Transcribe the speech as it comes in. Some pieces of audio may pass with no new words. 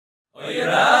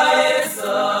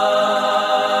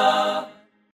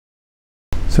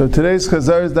So today's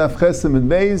Chazara is Daf Chesem and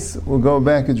Beis. We'll go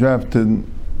back a drop to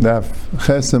Daf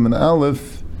Chesem and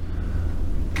Aleph.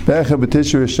 Be'echa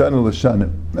b'Tishri Hashanah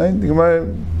l'Shanim. Right? The Gemara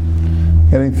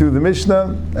getting through the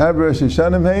Mishnah. Ab Rosh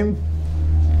Hashanah heim.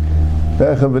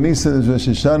 Be'echa b'Nisan is Rosh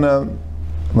Hashanah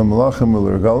l'Malachim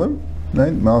u'Regalim.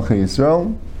 Right? Malcha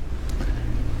Yisrael.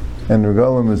 And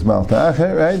Regalim is Malta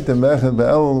Acher. Right? The Be'echa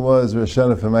b'Elul was Rosh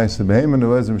Hashanah for Ma'aseh Beheim. And it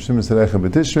was Rosh Hashanah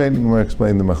b'Tishrei. The Gemara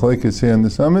explained the Machlokes here in the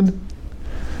Summit.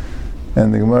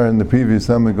 And the Gemara in the previous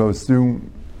summer goes through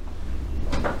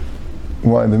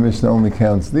why the Mishnah only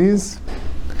counts these.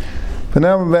 But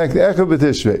now we're back to Echa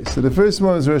B'Tishrei. So the first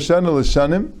one is Rosh Hashanah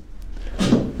l'Shanim,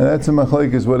 and that's a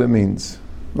machlokes is what it means.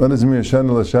 What does it mean Rosh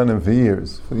Hashanah l'Shanim for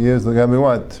years? For years, look at me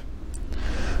what?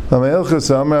 And that's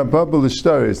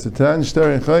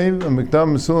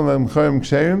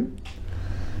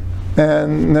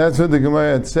what the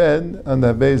Gemara had said on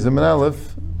the Beis and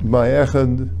Aleph by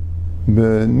Echad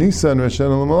B'Nisan Rosh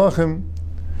Hashanah l'Malachim.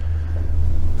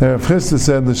 Rav Chisda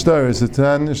said the shtar is a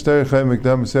tan shtar chayim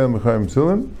mikdam b'seil mechayim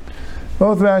tzulim.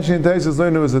 Both Rashi and Taisus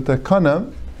learned it was a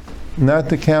takana, not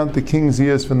to count the king's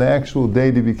years from the actual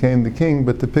date he became the king,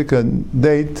 but to pick a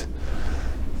date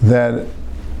that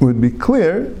would be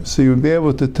clear, so you would be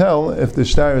able to tell if the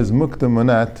shtar is mukdam or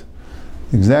not,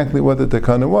 exactly what the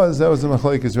takana was. That was the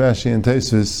machlokes Rashi and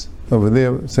Taisus over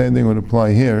there. Same thing would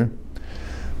apply here.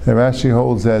 And Rashi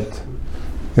holds that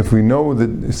if we know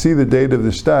see the date of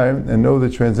the shtar and know the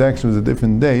transaction was a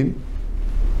different date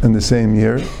in the same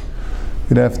year,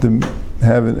 you'd have to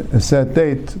have a set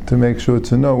date to make sure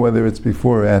to know whether it's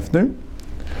before or after.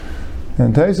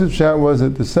 And Taisuv's shot was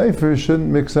that the sefer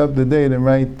shouldn't mix up the date and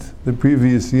write the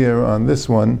previous year on this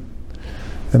one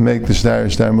and make the shtar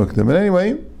mukdam. But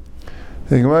anyway,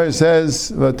 the Gemara says,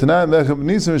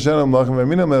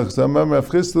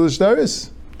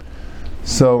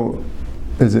 so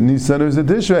is it Nisan or is it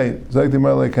Tishrei? It's like the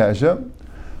Gemara Kasha.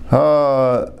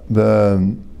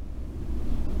 The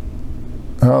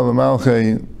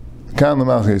Malchei Kan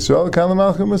Malchei Yisrael, Kan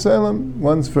Malchei Musalem.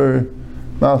 One's for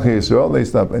Malchei Yisrael, they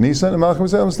stop by Nisan, and Malchei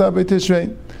Musalem stop by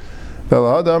Tishrei.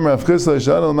 Adam Rav Chisda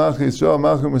Shadal Malchei Yisrael,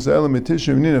 Malchei Musalem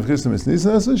Tishrei Minin Rav Chisda Mis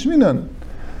Nisan. That's Shminan.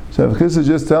 So Rav Chisda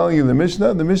just telling you the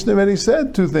Mishnah. The Mishnah already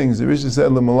said two things. The Mishnah said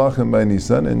LeMalachim by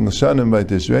Nisan and L'Shanim by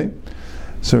Tishrei.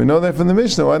 So we know that from the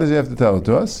Mishnah. Why does he have to tell it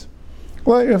to us?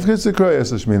 Well, Rav Chisda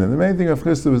Kroyas Shmina. The main thing Rav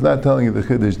Chisda was not telling you the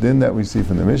Chiddush Din that we see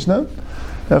from the Mishnah.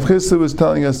 Rav Chisda was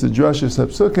telling us the Drashas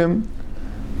Hapsukim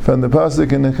from the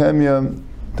Pasuk in Nehemiah,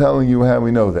 telling you how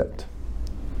we know that.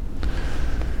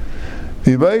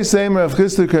 Rav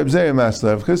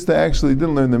Chisda actually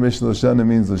didn't learn the Mishnah L'Shanim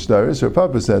means L'Shtaris. Her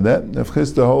Papa said that. Rav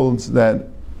Chisda holds that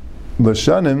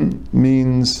L'Shanim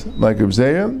means like Reb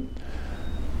Zeir.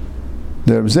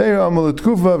 The Reb Zeir Amal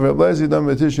Tkufa, Reb Lezi Dam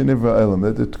B'Tishrei Nivra Elam.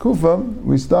 That the Tkufa,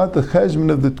 we start the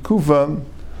cheshbon of the Tkufa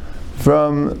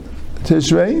from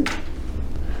Tishrei,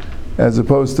 as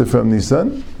opposed to from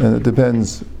Nisan, and it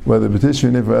depends whether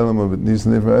B'Tishrei Nivra Elam or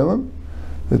Nisan Nivra Elam.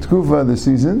 The Tkufa are the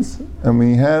seasons, and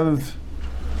we have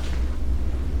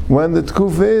when the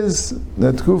Tkufa is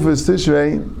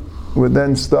Tishrei, would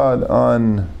then start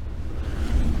on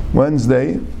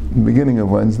Wednesday, the beginning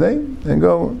of Wednesday, and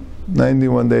go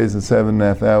 91 days and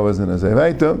 7.5 hours in a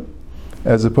Zayvaita,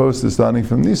 as opposed to starting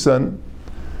from Nisan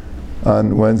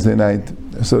on Wednesday night.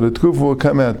 So the Tkufa will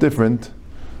come out different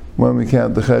when we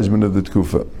count the cheshbon of the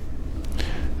Tkufa.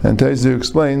 And Taizer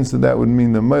explains that would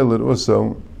mean the Meilad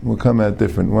also will come out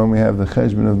different. When we have the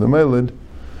cheshbon of the Meilad,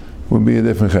 will be a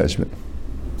different cheshbon.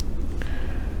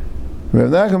 Rav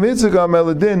Nachum Yitzchak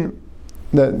Amar Din,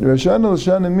 that Rosh Hashanah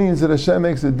L'Shanim means that Hashem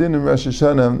makes a din in Rosh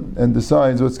Hashanah and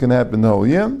decides what's going to happen the whole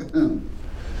year.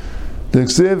 The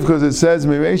Ksiv, because it says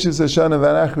Mireshis Hashanah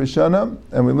Varach Rishana,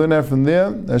 and we learn that from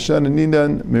there. Hashanah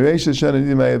Nidan Mireshis Hashanah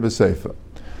Nidan B'Seifa.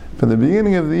 From the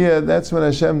beginning of the year, that's when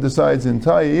Hashem decides the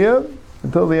entire year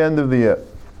until the end of the year.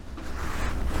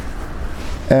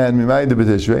 And Mimayda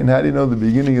B'Tishrei. And how do you know the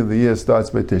beginning of the year starts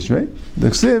by Tishrei? The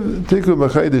Ksiv Tikku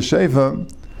B'Chayde Sheifa.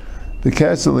 The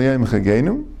castle Yom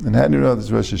Chagenu, and how do you know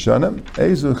this Rosh Hashanah?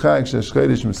 Eizu Chag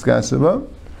Sheshchedish Miskasava,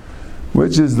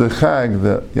 which is the Chag,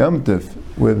 the Yom Tif,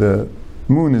 where the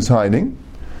moon is hiding.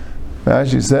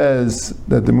 Rashi says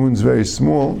that the moon is very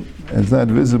small and it's not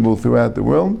visible throughout the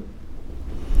world.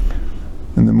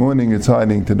 In the morning it's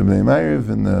hiding to the Bnei Ma'ariv,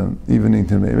 in the evening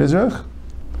to the Bnei Mizrach.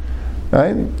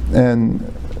 Right? And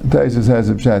Taisus has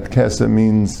a pshat, Kesa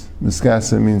means,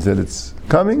 Miskasa means that it's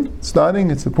coming,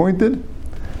 starting, it's appointed.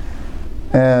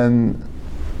 And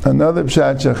another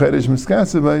pshat, Shacherish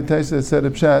Miskasa, by Taisa said a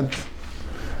pshat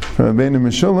from Rabbeinu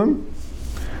Meshulam,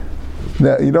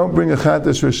 that you don't bring a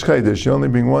Chatas Rosh Chodesh, you only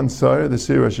bring one Sar, the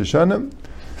Sir Rosh Hashanah.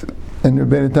 And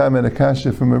Rabbi Tam had a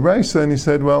kasha from a Raisa, and he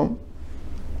said, well,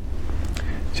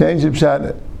 change the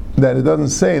pshat that it doesn't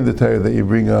say in the Torah that you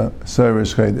bring a Sar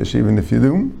Rosh Chodesh, even if you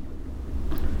do.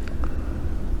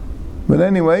 But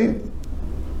anyway,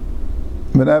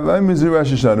 that's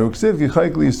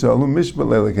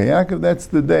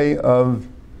the day of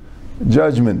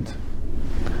judgment.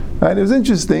 Right? It was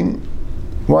interesting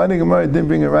why the Gemara didn't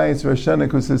bring a rayas for Rosh Hashanah,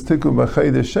 because it says Tiku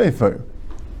b'Chodesh Shofar.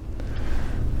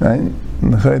 Right?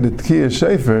 The Tkiyah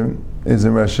Shofar is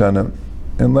in Rosh Hashanah,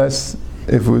 unless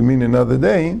if it would mean another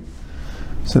day.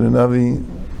 So the Navi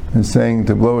is saying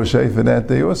to blow a shofar that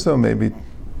day also, maybe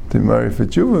to marry for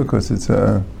tshuva, because it's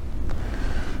a.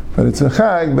 But it's a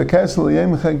chag, b'kesel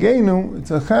yem chagenu,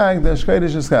 it's a chag that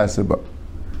Shchodesh is chasaba.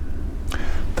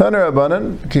 Tana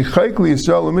Rabbanan, ki chayk li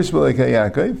Yisrael u'mishbal ekei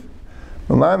Yaakov,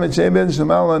 v'lamet shei ben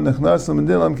shlamala nechnas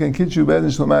l'medilam ken kitchu ben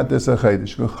shlamat des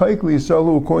ha-chodesh. Ki chayk li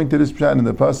Yisrael, according to this pshat in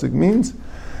the pasuk, means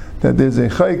that there's a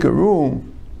chayk, a rule,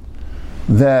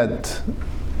 that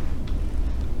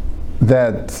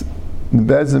the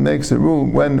Bezin makes a rule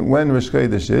when Rosh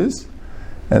Chodesh is,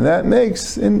 and that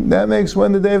makes when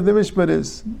the day of the Mishpat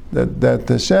is. That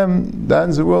Hashem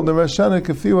dons the world in Rosh Hashanah,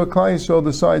 Kafiwa Klal Yisrael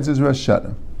decides is Rosh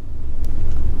Hashanah.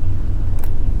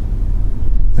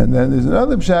 And then there's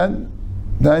another pshat,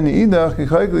 Dani Idach, Ki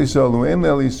Chayk L'Yisrael Hu, Ein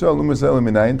Le'el Yisrael Hu Masel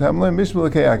Minayin, Tam Le'em Mishpat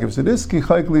L'Kei Yaakov. So this Ki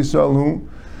Chayk L'Yisrael Hu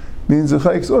means the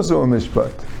Chayk is also a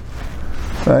Mishpat.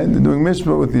 Right? They're doing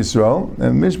Mishpat with Yisrael,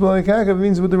 and Mishpat L'Kei Yaakov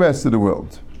means with the rest of the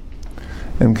world.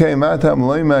 That since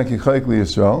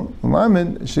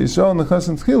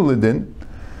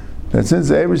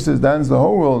the Eibush says dance the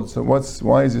whole world, so why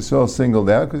is Yisrael singled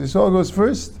out? Because Yisrael goes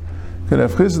first.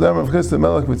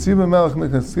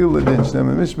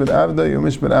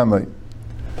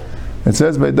 It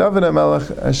says by David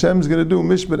HaMelech, Hashem's going to do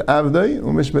Mishpat Avdai,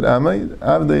 Mishpat Amai.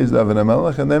 Avdai is David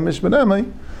HaMelech, and then Mishpat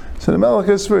Amai. So the Melech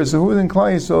is first. So who in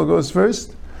Klal Yisrael goes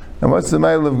first? And what's the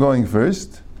mile of going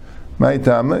first? My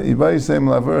Tama, Ibai Sem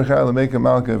Lavar Chal make a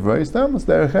Malka of Reis Tamas,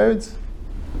 Derech Eretz.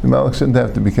 The Melech shouldn't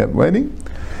have to be kept waiting.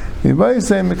 Ibai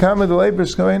Sem Mekama the Leper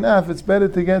Shkarein Af, it's better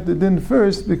to get the din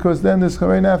first, because then there's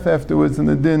Shkarein Af afterwards and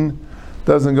the din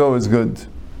doesn't go as good.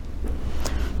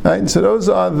 Right, so those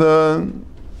are the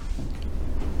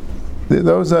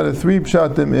three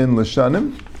pshatim in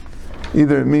Lashanim.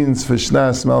 Either it means for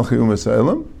Shnas Malchi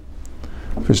U'Masaylam,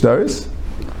 for Shtaris,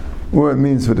 or it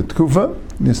means for the Tkufa,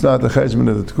 you start the cheshbon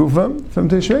of the Tkufa from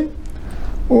Tishrei,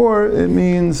 or it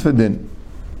means for Din.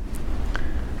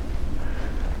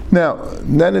 Now,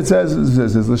 then it says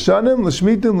L'shanim,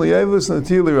 L'shmitim, L'yevus,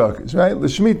 L'til, L'rakish, right?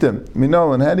 L'shmitim,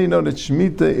 Minolan, how do you know that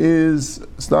Shemitah is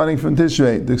starting from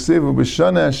Tishrei? The Ksivu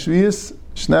B'shana Shvius,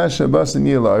 Shna Shabbos and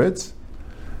Yelaretz.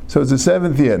 So it's the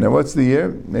 7th year. Now what's the year?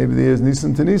 Maybe the year is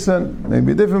Nisan to Nisan,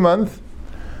 maybe a different month.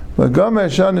 L'gama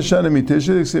Shana Shana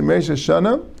Mitishrei, L'ksiv Meisha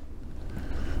Shana.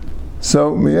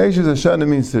 So Meisha Shana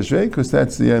means Tishrei, because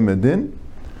that's the Yom Adin,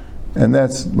 and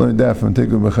that's learned that from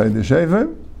Tikkun B'Chodesh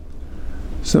Shefer.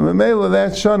 So Memela,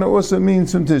 that Shana also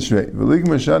means from Tishrei.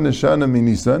 V'ligma Shana Shana min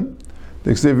Nisan.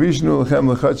 The Ksiv Rishnu L'chem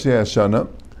L'chatshei Hashana.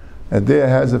 And there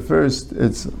has a first,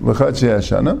 it's L'chatshei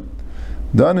Hashana.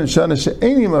 Done in Shana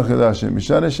She'eni Machadashim,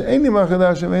 Shana She'eni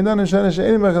Machadashim, and done in Shana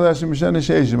She'eni Machadashim, Shana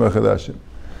She'eshi Machadashim.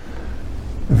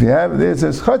 If you have there, it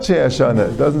says Chatshei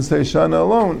Hashana. It doesn't say Shana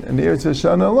alone, and here it says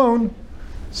Shana alone.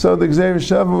 So the Gzeir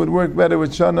Shava would work better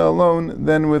with Shana alone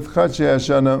than with Chatshei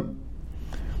Hashana.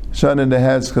 Shana that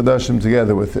has Chadashim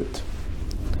together with it.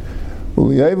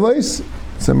 Uli Yevlis,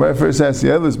 somebody first asks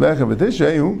Yevlis Becha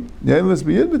B'Tishrehu, Yevlis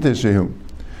B'Yid B'Tishrehu.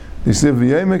 He said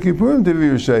V'Yem Kippurim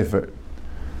Tivir Shefer.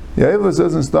 Yevlis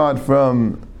doesn't start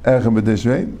from Echa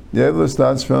B'Tishrei. Yevlis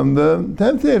starts from the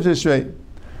 10th day of Tishrei.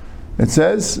 It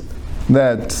says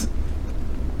that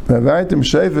V'Vaytim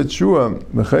Shefer Shua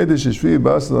B'Chodesh Shvi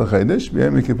B'Asal HaChodesh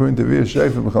B'Yem Kippurim Tivir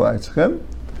Shefer B'Chalaytzchem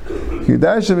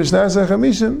Kidashem B'Shnas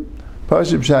HaChamishim.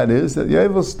 Pashut Pshat is that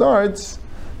Yovel starts,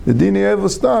 the Din Yovel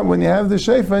start when you have the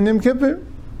Shefer and Yom Kippur.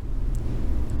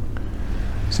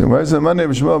 So where's the Monday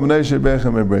of Shmuel B'nai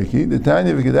Shebechem Ebreki? The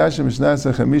Tanya V'Kedashim B'Shnas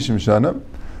HaChamishim Shana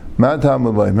Ma Tam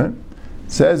L'Vaymer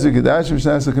says V'Kedashim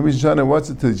B'Shnas HaChamishim Shana, what's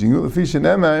it teaching you? L'fi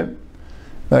Shenemar,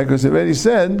 like was already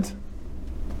said,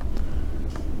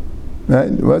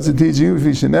 right? What's it teaching you?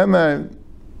 L'fi Shenemar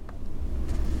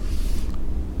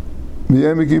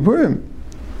B'Yom Kippurim.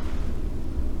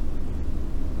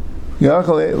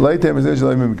 Yachal Leitem is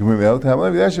Eshel Leimim K'mimel.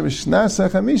 Ta'amalev Yashem Shnas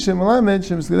HaChamishim Melamed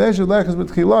Shem Skadeshu Lechas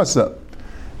B'Tchilasa.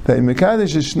 That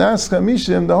Mekadesh is Shnas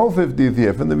Chamishim, the whole 50th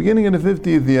year, from the beginning of the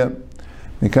 50th year.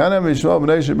 Mekana Mishwal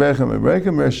B'nai Shebechem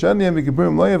Ebrekem Mershani Yom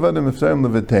Kippurim Lo Yavadim Eftarim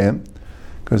Levateim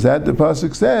Because that the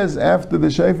pasuk says after the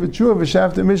shofar tshuva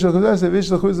v'shaftem mishal chazasa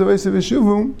v'ishlachuz zavesa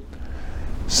v'shuvu,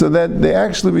 so that they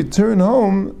actually return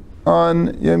home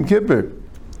on Yom Kippur.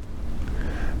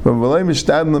 But v'lei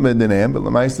mishtadlim b'dineim, but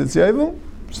l'maisa tzayvel,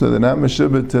 so they're not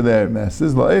meshubet to their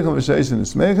masters. La'eichel v'sheishin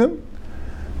esmechem,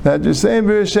 that you're saying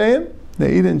b'rishayim,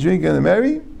 they eat and drink and are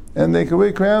merry, and they can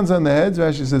wear crowns on their heads.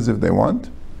 Rashi says if they want,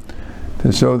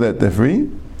 to show that they're free.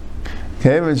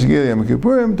 Kevin shigil Yom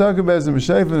Kippurim talk about the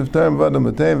mishayfin of time v'adam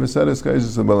b'teim v'sadas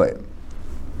kaisus b'aleim.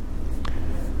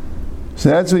 So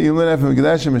that's what you learn from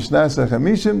Gedashim Mishnasa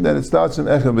Chamishim, that it starts from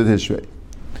Echad B'Tishrei.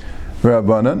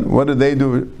 Rabbanan, what do they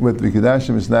do with the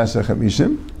Gedashim Mishnasa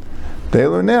Chamishim? They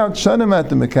learn out Shanim at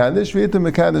the Mekadesh, V'yit the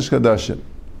Mekadesh Kadashim.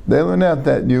 They learn out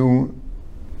that you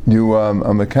are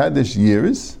Mekadesh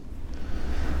years,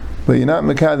 but you're not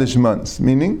Mekadesh months,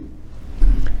 meaning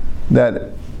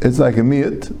that it's like a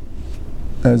miyat.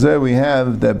 As there we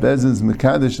have that Bezin's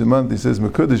Mekadesh the month, he says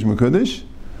Mekudesh, Mekudesh,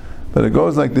 but it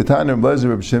goes like the Tanner Blazer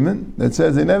Reb Shimon, that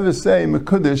says they never say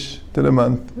Mekudesh to the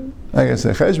month. I guess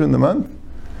say Cheshvan the month,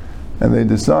 and they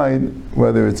decide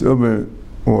whether it's Uber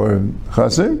or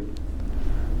Chaser,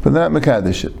 but they're not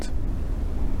Mekadesh it.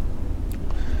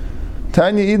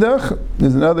 Tanya Idach,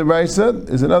 there's another Raisa,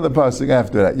 there's another pasuk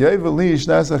after that. Yovel li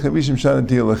shnasa chavishim shana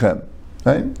tiyolachem.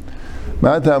 Right?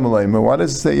 Ma'atam alayim. Why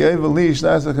does it say Yovel li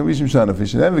shnasa chavishim shana? If you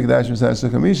should have Gedashim shnasa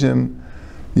chavishim,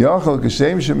 yachal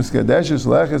kashem shemiskadeshes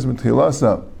leches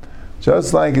mitchilasa.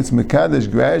 Just like it's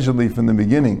Mekadesh gradually from the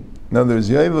beginning. In other words,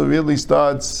 Yovel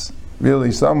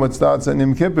somewhat starts on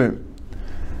Yom Kippur.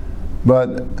 But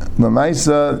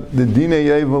Lamaisa, the Dinei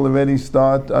Yovel already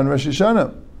start on Rosh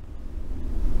Hashanah.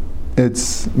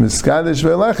 It's Miskadesh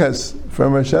Ve'leches.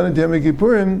 From Rosh Hashanah to Yom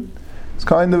Kippurim, it's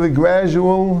kind of a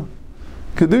gradual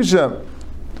Kedusha.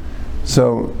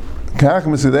 So, Kach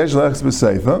Miskadesh Leches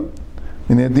B'Seifa,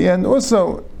 and at the end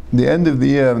also, the end of the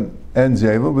year ends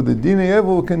Yovel, but the Dinei Yovel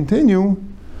will continue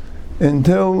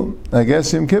until, I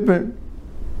guess, Yom Kippur.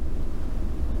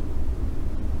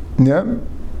 Yeah?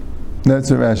 That's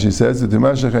what Rashi says, the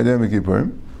Timashach Yom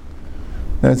Kippurim.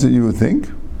 That's what you would think.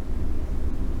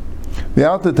 The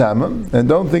Alta Tama, and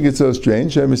don't think it's so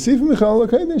strange. You have Mesifim Michal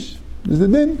LaKadosh. There's the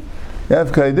din. You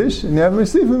have Kaidish, and you have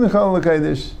Mesifim Michal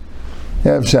LaKadosh.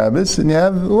 You have Shabbos, and you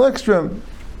have Lextra.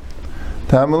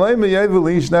 Tamalei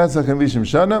Me'yeveli Shnasa Chamishim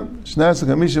Shana, Shnasa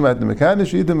Chamishim at the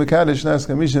Mekadesh, Yita Mekadesh Shnasa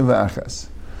Chamishim V'achas.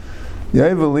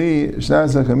 Yeveli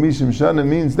Shnasa Chamishim Shana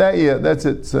means that year, that's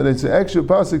it. So it's an extra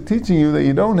pasuk teaching you that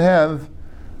you don't have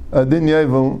a din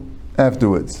Yevel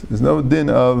afterwards. There's no din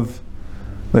of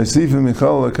Mesifim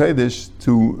Michal LaKadosh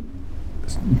to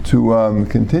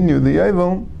continue the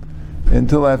Yovel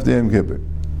until after Yom Kippur.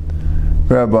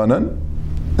 Rabbanan,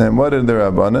 and what did the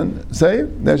Rabbanan say?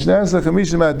 That Shnas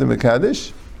HaChamishim at the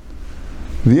Mekadesh,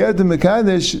 V'yat the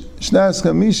Mekadesh Shnas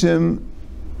Chamishim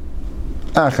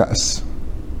Achas.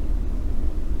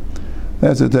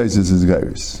 That's what Taisus is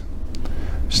Gairis.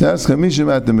 Shnas Chamishim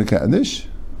at the Mekadesh,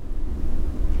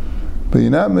 but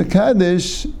you're not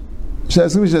Mekadesh you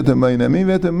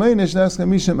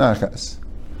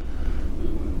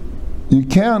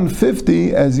count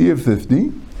 50 as year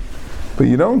 50, but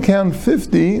you don't count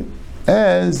 50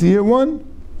 as year 1.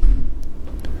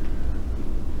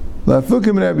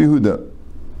 Lafukim Rabbi Yehuda,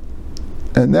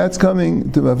 and that's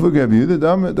coming to Lafuk Rabbi Yehuda.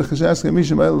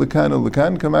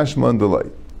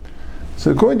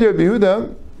 So according to Rabbi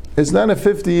Yehuda, it's not a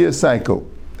 50-year cycle;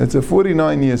 it's a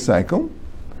 49-year cycle.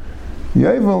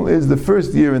 Yovel is the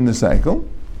first year in the cycle,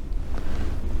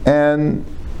 and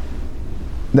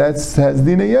that has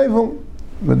Dina Yovel.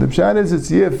 But the pshat is it's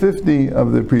year 50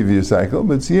 of the previous cycle,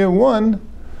 but it's year 1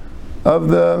 of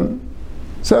the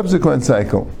subsequent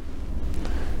cycle.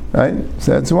 Right?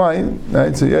 So that's why,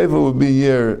 right? So Yovel will be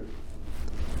year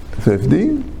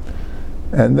 50,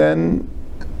 and then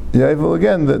Yovel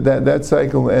again, that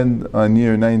cycle will end on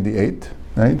year 98,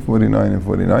 right? 49 and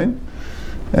 49.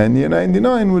 And year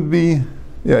 99 would be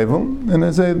Yovel, and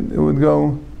I said it would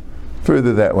go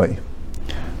further that way.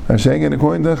 Hashem,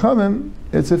 according to Chamim,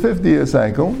 it's a 50-year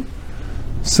cycle,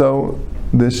 so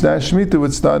the Shnas Shemitah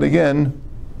would start again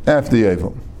after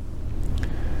Yovel.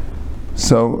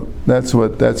 So that's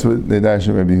what they dash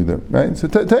in Rabbi Yehuda, right? So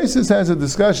Taisus has a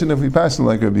discussion if we pass it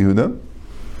like Rabbi Yehuda,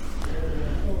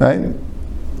 right?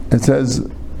 It says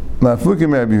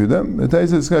Lafukim Rabbi Yehuda. The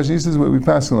Taisus discussion, he says what we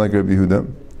pass it like Rabbi Yehuda.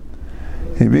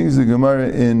 He brings the Gemara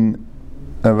in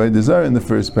Avodah Zarah in the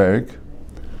first parak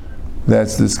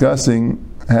that's discussing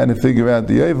how to figure out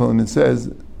the Yovel, and it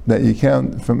says that you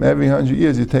count from every 100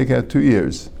 years, you take out 2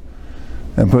 years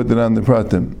and put it on the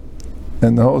pratim.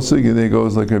 And the whole sugya there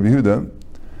goes like Rabbi Yehuda.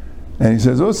 And he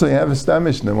says also you have a Stam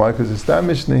Mishnah. Why? Because the Stam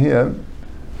Mishnah here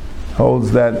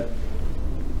holds that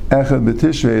Echad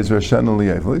B'Tishrei is Rosh Hashanah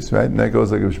Li'Yevlis, right? And that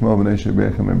goes like a B'Shmuel B'nei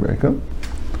Shebrechem and Breka.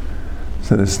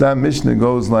 So the Stam Mishnah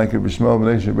goes like a B'Shmuel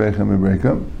B'nei Shebrechem and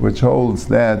Breka, which holds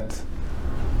that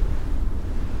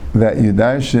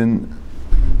Yudarshin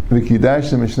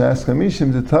V'Kidarshin Mishnas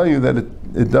Chamishim to tell you that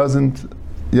it doesn't,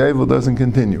 Yevel doesn't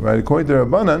continue, right? According to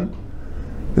Rabbanan,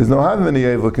 there's no Havim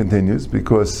Yevel continues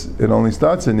because it only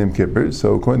starts in Yom Kippur.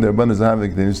 So according to Rabbanan, there's no Havim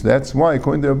continues. So that's why,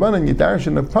 according to Rabbanan,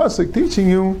 Yudarshin a pasuk teaching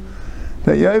you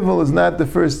that Yevel is not the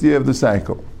first year of the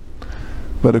cycle.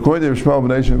 But according to Shmuel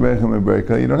B'nei Shebrechem and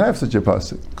Breka, you don't have such a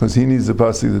pasuk because he needs the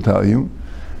pasuk to tell you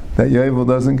that Yevel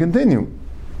doesn't continue.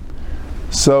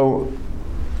 So,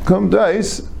 come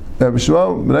dice, Rabbi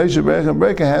Shmuel B'nei Shebrechem and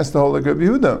Breka has to hold like Rabbi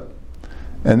Yehuda.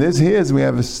 And this here is we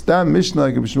have a Stam Mishnah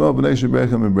like Rabbi Shmuel B'nei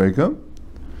Shebrechem and Breka.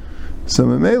 So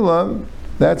Memela,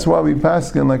 that's why we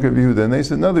paskin like Rabbi Yehuda. And they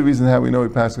said another reason how we know we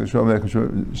paskin Shmuel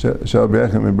B'nei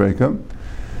Shebrechem and Breka,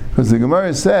 because the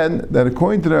Gemara said that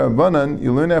according to the Rabbanan,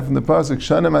 you learn that from the pasuk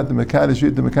Shanim at the Mekadesh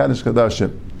Yud the Mekadesh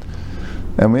Kadashim,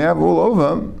 and we have all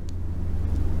over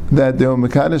that they were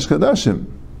Mekadesh Kadashim,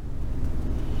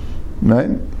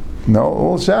 right? No,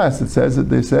 all Shas it says that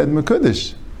they said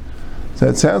Mekadesh. So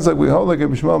it sounds like we hold like a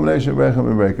B'Shmuel B'nei Shebrechem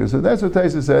and Breka. So that's what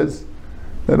Taisa says,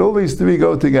 that all these three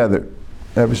go together.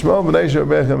 B'Shmuel B'nei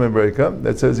Shebrechem and Breka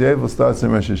that says Yevel starts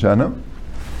in Rosh Hashanah,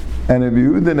 and Rabbi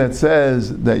Yehuda that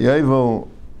says that Yevel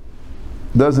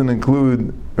doesn't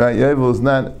include, right? Yevel is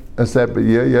not a separate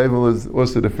year. Yevel is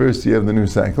also the first year of the new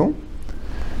cycle.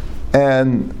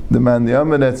 And the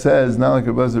Mandiyama that says, not like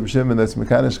a Bazar B'Shimon, that's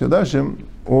Mekadesh Kadashim,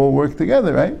 all work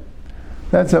together, right?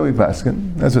 That's how we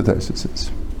paskin. That's what Taisa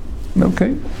says.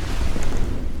 Okay.